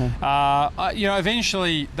 You know,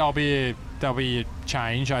 eventually there'll be a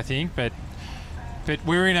change, I think. But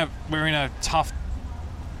we're in a tough,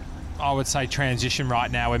 I would say, transition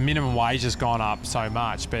right now where minimum wage has gone up so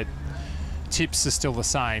much, but tips are still the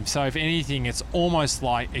same. So if anything, it's almost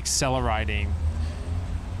like accelerating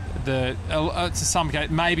to some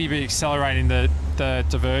case, maybe be accelerating the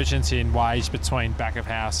divergence in wage between back of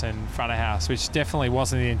house and front of house, which definitely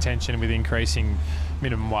wasn't the intention with increasing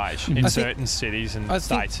minimum wage in certain cities and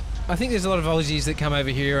states. I think there's a lot of Aussies that come over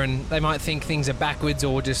here and they might think things are backwards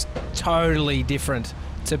or just totally different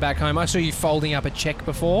to back home. I saw you folding up a check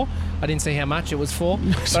before. I didn't see how much it was for,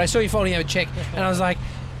 but I saw you folding up a check and I was like,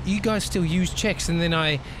 you guys still use checks? And then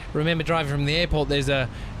I remember driving from the airport, there's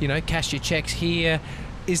cash your checks here.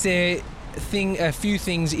 Is there a few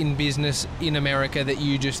things in business in America that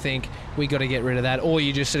you just think we got to get rid of that, or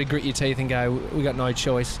you just sort of grit your teeth and go, we got no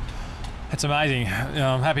choice? It's amazing.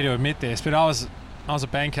 I'm happy to admit this, but I was a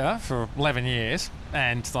banker for 11 years,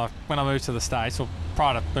 and like when I moved to the States, or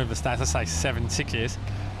prior to moving to the States, let's say 6 years,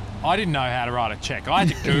 I didn't know how to write a check. I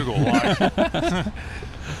had to Google like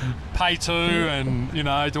pay to, and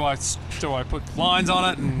do I put lines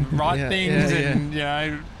on it and write things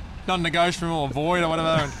and non-negotiable or void or whatever.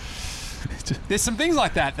 And there's some things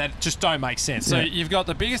like that just don't make sense. So you've got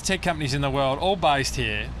the biggest tech companies in the world all based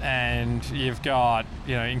here, and you've got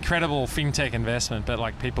incredible fintech investment, but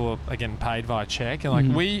like people are getting paid via check. And like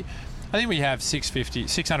I think we have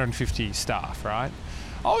 650 staff, right?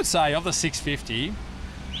 I would say of the 650,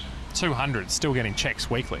 200 still getting checks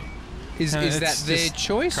weekly. Is that their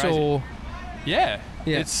choice crazy. Or? Yeah,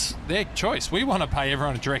 it's their choice. We want to pay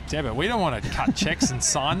everyone a direct debit. We don't want to cut checks and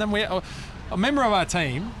sign them. A member of our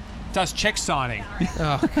team does check signing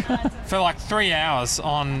for like 3 hours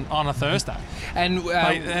on a Thursday, and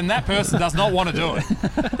that person does not want to do it,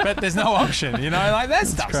 but there's no option. Like that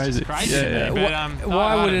stuff's crazy. Crazy. Yeah. But,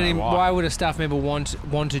 why would a staff member want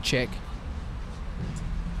to check?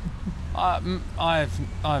 I guess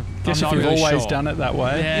I'm if you've really always sure. done it that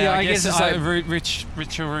way. Yeah, I guess it's like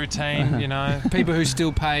ritual routine, People who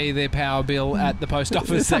still pay their power bill at the post office.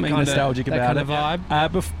 There's something nostalgic about it.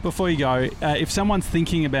 Vibe. Before you go, if someone's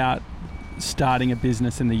thinking about starting a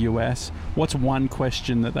business in the US, what's one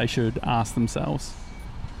question that they should ask themselves?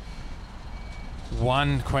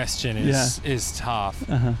 One question is tough.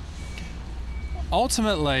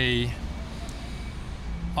 Ultimately,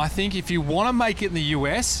 I think if you want to make it in the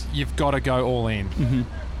US, you've got to go all in.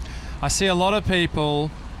 I see a lot of people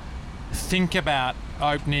think about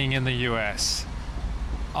opening in the US.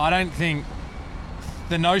 I don't think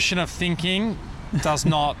the notion of thinking does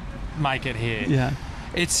not make it here. Yeah.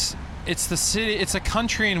 It's the city. It's a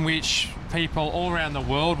country in which people all around the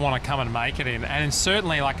world want to come and make it in, and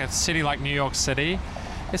certainly like a city like New York City,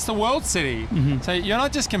 it's the world city. So you're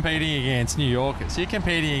not just competing against New Yorkers. You're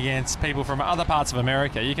competing against people from other parts of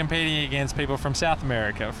America. You're competing against people from South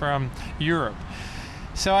America, from Europe.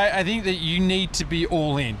 So I think that you need to be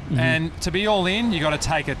all in, and to be all in, you got to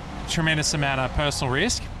take a tremendous amount of personal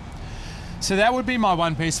risk. So that would be my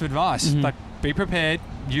one piece of advice. Like, be prepared.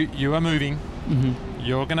 You are moving.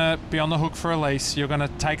 You're going to be on the hook for a lease. You're going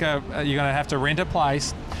to have to rent a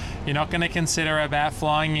place. You're not going to consider about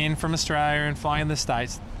flying in from Australia and flying in the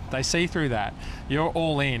States. They see through that. You're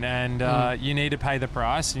all in, and you need to pay the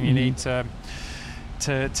price, and you need to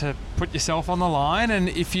put yourself on the line. And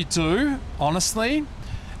if you do, honestly,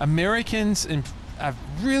 Americans are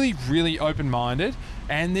really, really open-minded,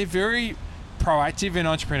 and they're very proactive and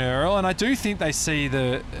entrepreneurial. And I do think they see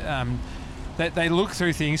that they look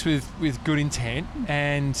through things with good intent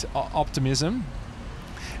and optimism.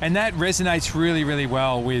 And that resonates really, really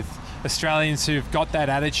well with Australians who've got that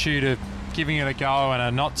attitude of giving it a go and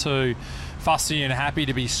are not too fussy and happy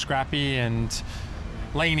to be scrappy and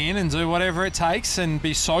lean in and do whatever it takes and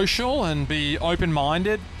be social and be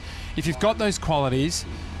open-minded. If you've got those qualities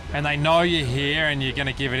and they know you're here and you're going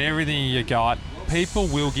to give it everything you got, people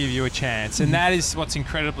will give you a chance. And that is what's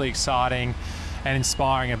incredibly exciting and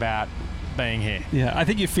inspiring about being here. Yeah, I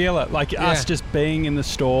think you feel it. Like us just being in the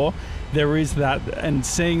store, there is that, and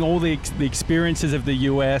seeing all the experiences of the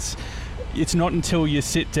US. It's not until you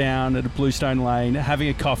sit down at a Bluestone Lane having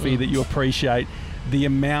a coffee that you appreciate the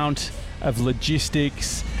amount of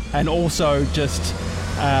logistics and also just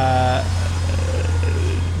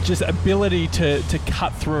ability to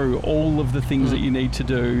cut through all of the things that you need to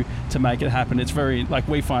do to make it happen. It's very, like,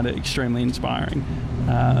 we find it extremely inspiring.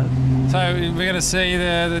 So we're going to see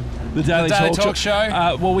the Daily Talk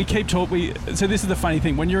Show. Well, we keep talking. So this is the funny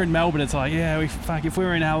thing. When you're in Melbourne, it's like, if we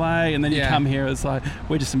were in LA, and then you come here, it's like,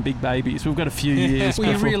 we're just some big babies. We've got a few years.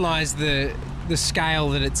 Well, you realise the scale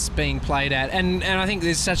that it's being played at, and I think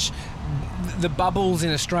there's such, the bubbles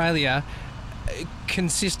in Australia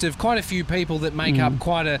consist of quite a few people that make up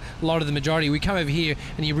quite a lot of the majority. We come over here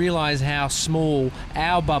and you realise how small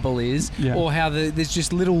our bubble is, or how there's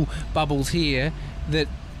just little bubbles here, that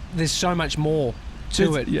there's so much more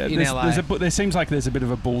to it in LA. There seems like there's a bit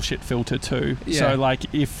of a bullshit filter too. So like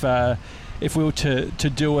if we were to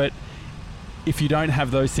do it, if you don't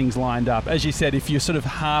have those things lined up, as you said, if you're sort of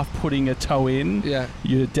half putting a toe in,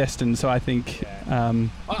 you're destined. So I think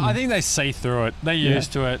I think they see through it. They're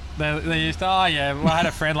used to it. They're used to, I had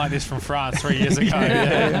a friend like this from France 3 years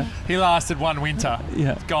ago. He lasted one winter.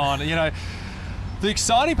 Gone. The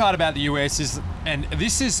exciting part about the US is, and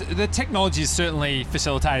the technology has certainly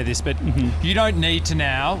facilitated this, but you don't need to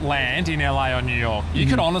now land in LA or New York. You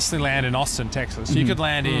could honestly land in Austin, Texas. You could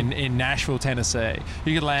land in Nashville, Tennessee.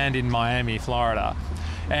 You could land in Miami, Florida.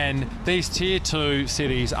 And these tier 2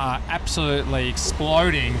 cities are absolutely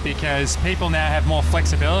exploding because people now have more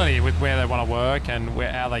flexibility with where they want to work and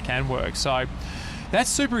how they can work. So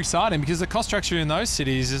that's super exciting because the cost structure in those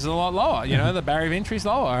cities is a lot lower. The barrier of entry is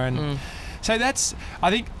lower. And so I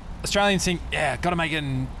think Australians think, got to make it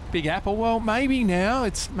in Big Apple. Well, maybe now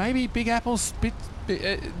maybe Big Apple's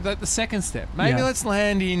the second step. Maybe let's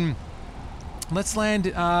land in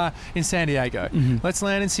San Diego. Let's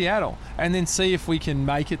land in Seattle and then see if we can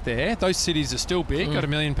make it there. Those cities are still big, got 1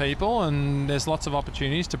 million people, and there's lots of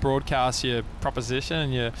opportunities to broadcast your proposition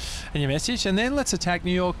and your message. And then let's attack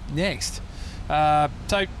New York next.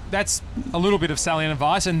 So that's a little bit of salient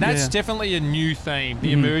advice, and that's definitely a new theme,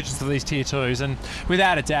 the emergence of these tier 2s, and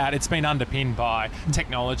without a doubt it's been underpinned by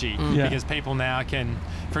technology because people now can,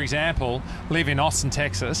 for example, live in Austin,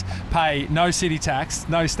 Texas, pay no city tax,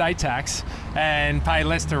 no state tax, and pay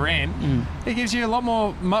less to rent. It gives you a lot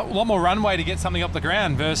more runway to get something off the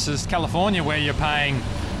ground versus California, where you're paying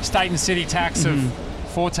state and city tax of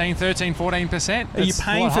 14%. Are you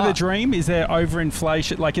paying for the dream? Is there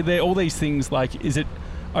overinflation? Like, are there all these things? Like, is it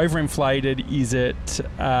overinflated? Is it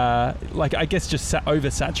I guess just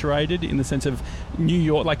oversaturated in the sense of New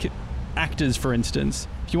York? Like actors, for instance,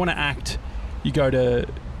 if you want to act, you go to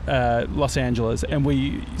Los Angeles, and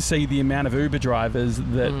we see the amount of Uber drivers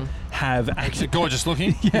that have gorgeous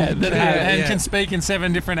looking, can speak in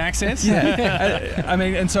 7 different accents. I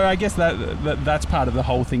mean, and so I guess that's part of the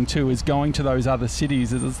whole thing too, is going to those other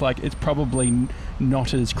cities. It's like it's probably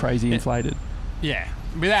not as crazy inflated. Yeah,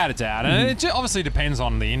 without a doubt, and it obviously depends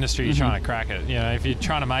on the industry you're trying to crack it. If you're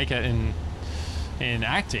trying to make it in in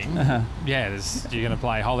acting, yeah, you're going to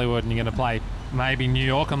play Hollywood and you're going to play maybe New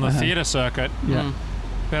York on the theatre circuit. Yeah.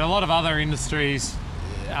 But a lot of other industries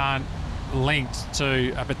aren't linked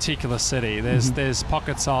to a particular city. There's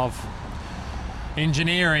pockets of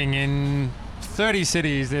engineering in 30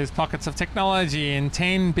 cities. There's pockets of technology in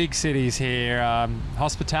 10 big cities here.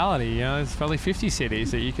 Hospitality, there's probably 50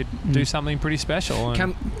 cities that you could do something pretty special.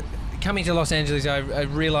 Coming to Los Angeles, I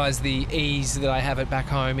realised the ease that I have it back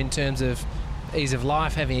home in terms of ease of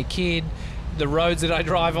life, having a kid. The roads that I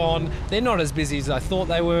drive on, they're not as busy as I thought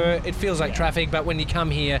they were. It feels like traffic, but when you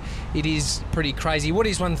come here, it is pretty crazy. What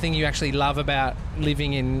is one thing you actually love about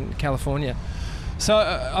living in California? So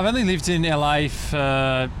I've only lived in LA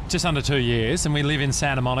for just under 2 years, and we live in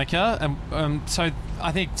Santa Monica. And so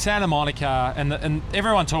I think Santa Monica, and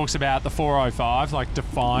everyone talks about the 405, like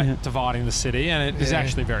dividing the city, and it is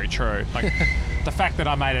actually very true. Like the fact that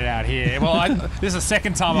I made it out here. Well, this is the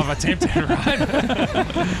second time I've attempted, right?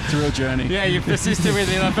 It's a real journey. Yeah, you persisted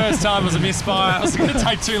with it. The first time was a misfire. It was going to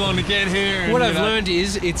take too long to get here. What I've learned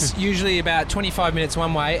is it's usually about 25 minutes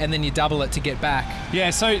one way, and then you double it to get back.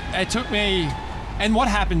 Yeah, so it took me. And what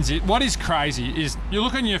happens what is crazy is you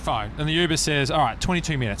look on your phone and the Uber says, all right,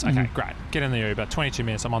 22 minutes. Okay, great. Get in the Uber. 22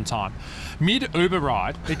 minutes. I'm on time. Mid-Uber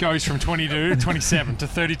ride, it goes from 22 to 27 to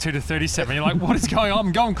 32 to 37. You're like, what is going on?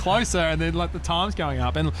 I'm going closer. And then like the time's going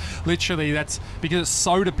up. And literally that's because it's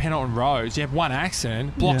so dependent on roads. You have one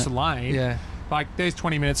accident, blocks a lane. Yeah. Like there's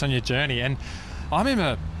 20 minutes on your journey. And I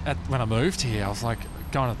remember when I moved here, I was like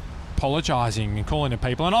going to apologising and calling to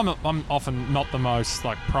people, and I'm often not the most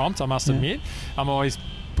like prompt, I must admit. I'm always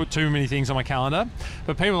put too many things on my calendar,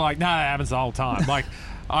 but people are like, no, that happens the whole time. Like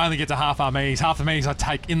I only get to half our meetings. Half the meetings I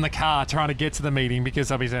take in the car trying to get to the meeting because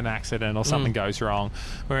there'll be an accident or something goes wrong.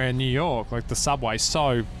 Where in New York, like the subway's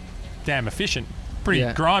so damn efficient,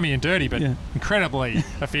 pretty grimy and dirty, but incredibly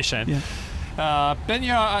efficient. But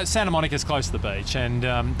Santa Monica's close to the beach, and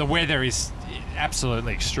the weather is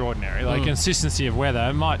absolutely extraordinary. Like consistency of weather,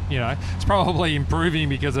 it might, it's probably improving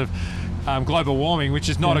because of global warming, which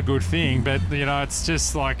is not a good thing. But it's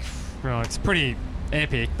just like, it's pretty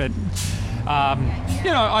epic. But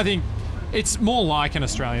I think it's more like an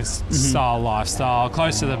Australian style lifestyle,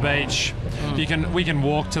 close to the beach. We can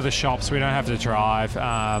walk to the shops. We don't have to drive.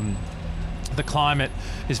 The climate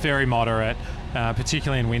is very moderate,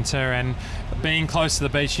 particularly in winter, and being close to the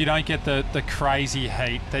beach, you don't get the crazy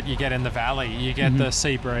heat that you get in the valley. You get the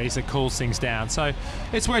sea breeze that cools things down. So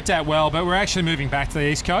it's worked out well, but we're actually moving back to the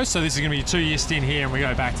East Coast. So this is going to be a 2-year stint here, and we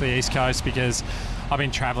go back to the East Coast because I've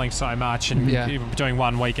been traveling so much and doing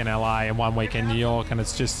 1 week in LA and 1 week in New York, and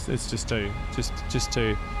it's just too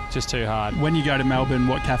hard. When you go to Melbourne,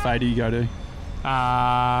 what cafe do you go to?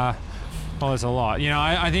 Well, there's a lot.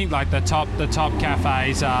 I think like the top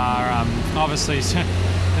cafes are obviously.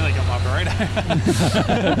 Nearly got my burrito.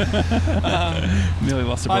 Nearly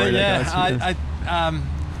lost a burrito.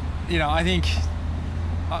 I think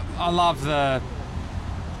I love the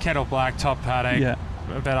Kettle Black, Top Paddock,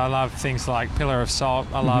 but I love things like Pillar of Salt.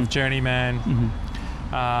 I love Journeyman.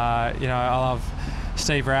 I love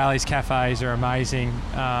Steve Rowley's cafes are amazing.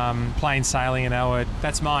 Plain Sailing in Elwood.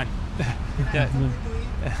 That's mine. Can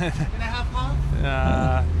I have half?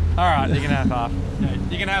 All right, you can have half.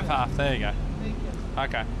 You can have half. There you go.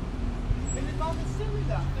 Okay.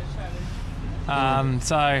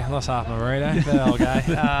 So I lost half my burrito, but I'll go.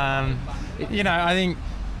 I think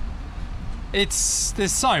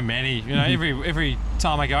there's so many. Every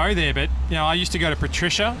time I go there, but I used to go to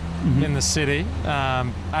Patricia in the city.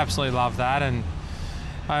 Absolutely love that, and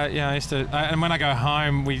I used to. And when I go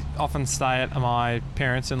home, we often stay at my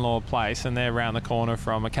parents-in-law place, and they're around the corner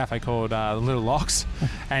from a cafe called Little Locks,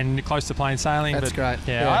 and close to Plain Sailing. That's great.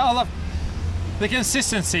 Yeah, I love the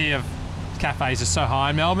consistency of cafes is so high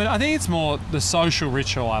in Melbourne. I think it's more the social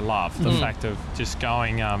ritual I love. The fact of just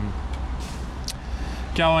going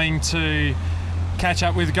to catch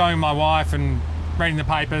up with my wife and reading the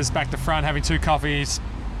papers back to front, having 2 coffees,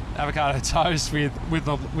 avocado toast with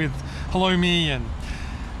halloumi and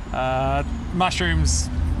mushrooms,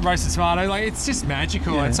 roasted tomato. Like, it's just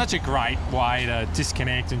magical. It's such a great way to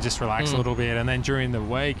disconnect and just relax a little bit. And then during the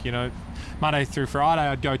week, Monday through Friday,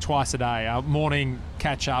 I'd go twice a day. Morning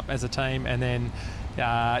catch up as a team, and then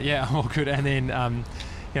all good. And then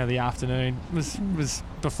the afternoon was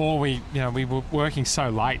before we were working so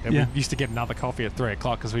late that we used to get another coffee at 3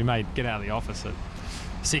 o'clock because we may get out of the office at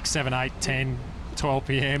 6, 7, 8, 10, 12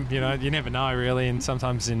 p.m. You never know really, and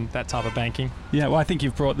sometimes in that type of banking. Yeah, well, I think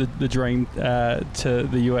you've brought the dream to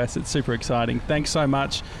the US. It's super exciting. Thanks so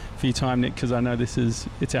much for your time, Nick, because I know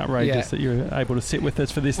it's outrageous that you're able to sit with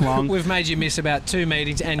us for this long. We've made you miss about 2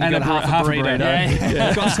 meetings and you got half a burrito.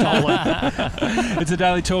 Yeah. Got stolen. It's a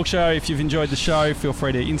daily talk show. If you've enjoyed the show, feel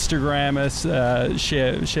free to Instagram us,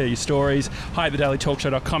 share your stories.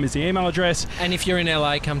 hi@thedailytalkshow.com is the email address. And if you're in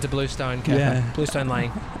LA, come to Bluestone Cafe. Bluestone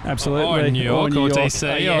Lane. Absolutely. Or in New York, or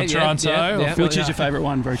DC, or Toronto. Which is your favourite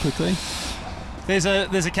one, very quickly? There's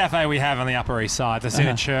a cafe we have on the Upper East Side that's in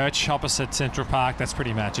a church opposite Central Park. That's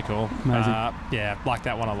pretty magical. Amazing. Like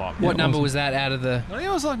that one a lot. What number was that out of the... I think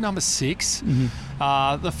it was like number 6.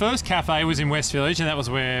 The first cafe was in West Village, and that was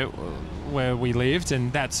where we lived,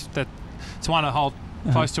 and it's one to hold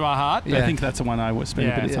close to our heart. I think that's the one I would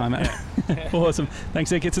spend a bit of time at. Awesome.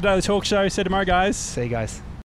 Thanks, Nick. It's a daily talk show. See you tomorrow, guys. See you guys.